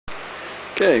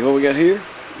Okay, what we got here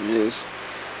is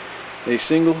a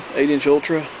single 8-inch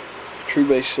Ultra True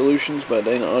Bass Solutions by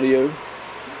Dana Audio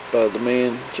by the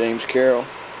man James Carroll.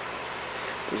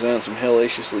 Designed some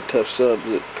hellaciously tough subs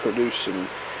that produce some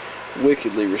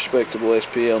wickedly respectable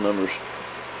SPL numbers.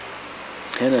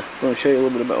 And I'm going to show you a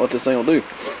little bit about what this thing will do.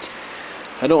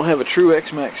 I don't have a true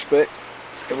X-Max spec.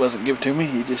 It wasn't given to me.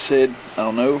 He just said, I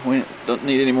don't know, we don't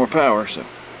need any more power, so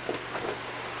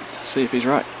let's see if he's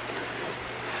right.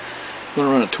 I'm going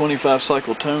to run a 25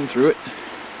 cycle tone through it,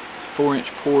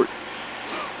 4-inch port.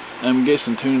 I'm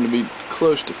guessing tuning to be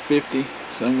close to 50,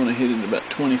 so I'm going to hit it at about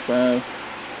 25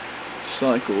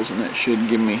 cycles, and that should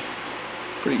give me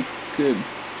pretty good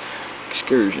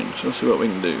excursion. So let's see what we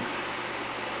can do.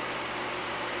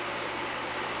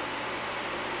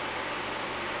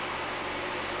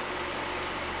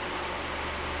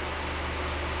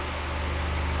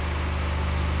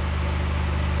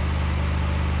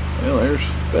 Well, there's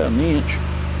about an inch.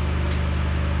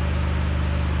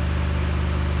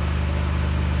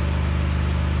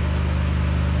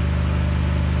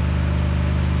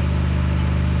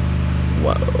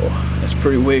 Wow, that's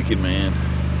pretty wicked, man.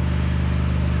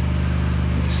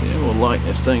 You see, we'll lighten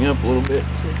this thing up a little bit,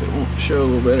 see if it won't show a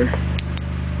little better.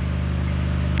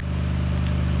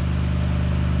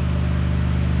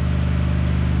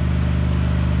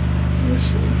 Let's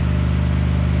see.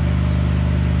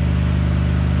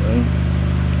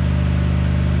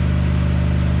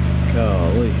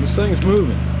 Golly, this thing's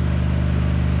moving.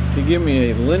 He gave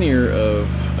me a linear of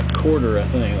a quarter, I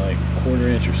think, like a quarter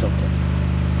inch or something.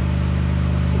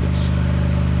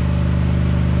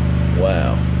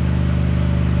 Wow.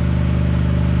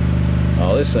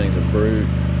 Oh, this thing's a brute.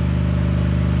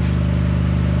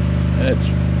 That's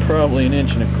probably an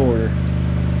inch and a quarter.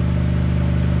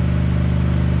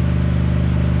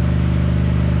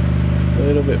 A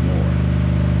little bit more.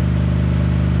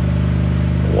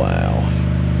 Wow.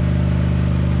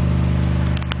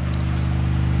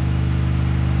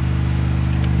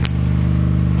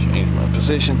 Change my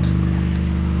position.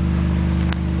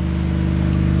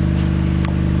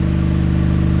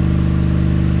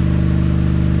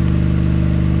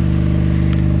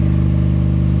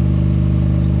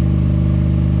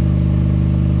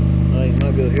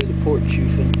 Go hear the port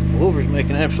choosing. The Wolver's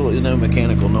making absolutely no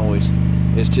mechanical noise.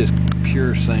 It's just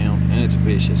pure sound, and it's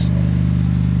vicious.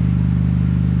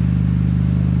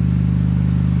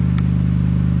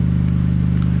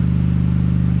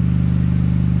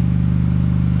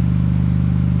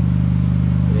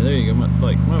 Yeah, there you go.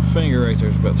 My finger right there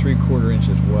is about 3/4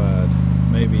 inches wide,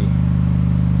 maybe.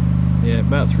 Yeah,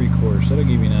 about 3/4. That'll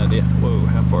give you an idea. Whoa,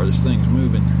 how far this thing's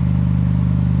moving.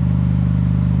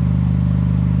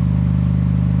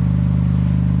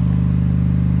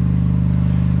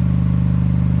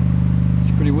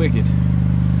 Pretty wicked.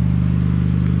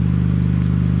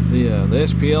 The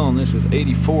SPL on this is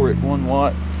 84 at 1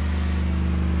 watt,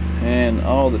 and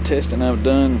all the testing I've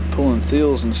done pulling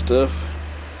thills and stuff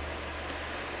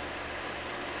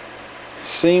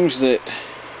seems that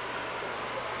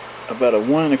about a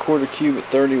 1 1/4 cube at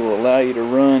 30 will allow you to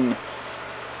run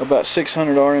about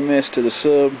 600 RMS to the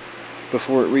sub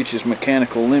before it reaches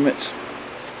mechanical limits.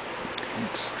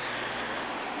 It's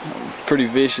pretty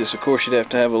vicious. Of course, you'd have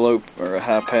to have a low or a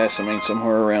high pass,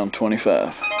 somewhere around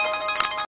 25.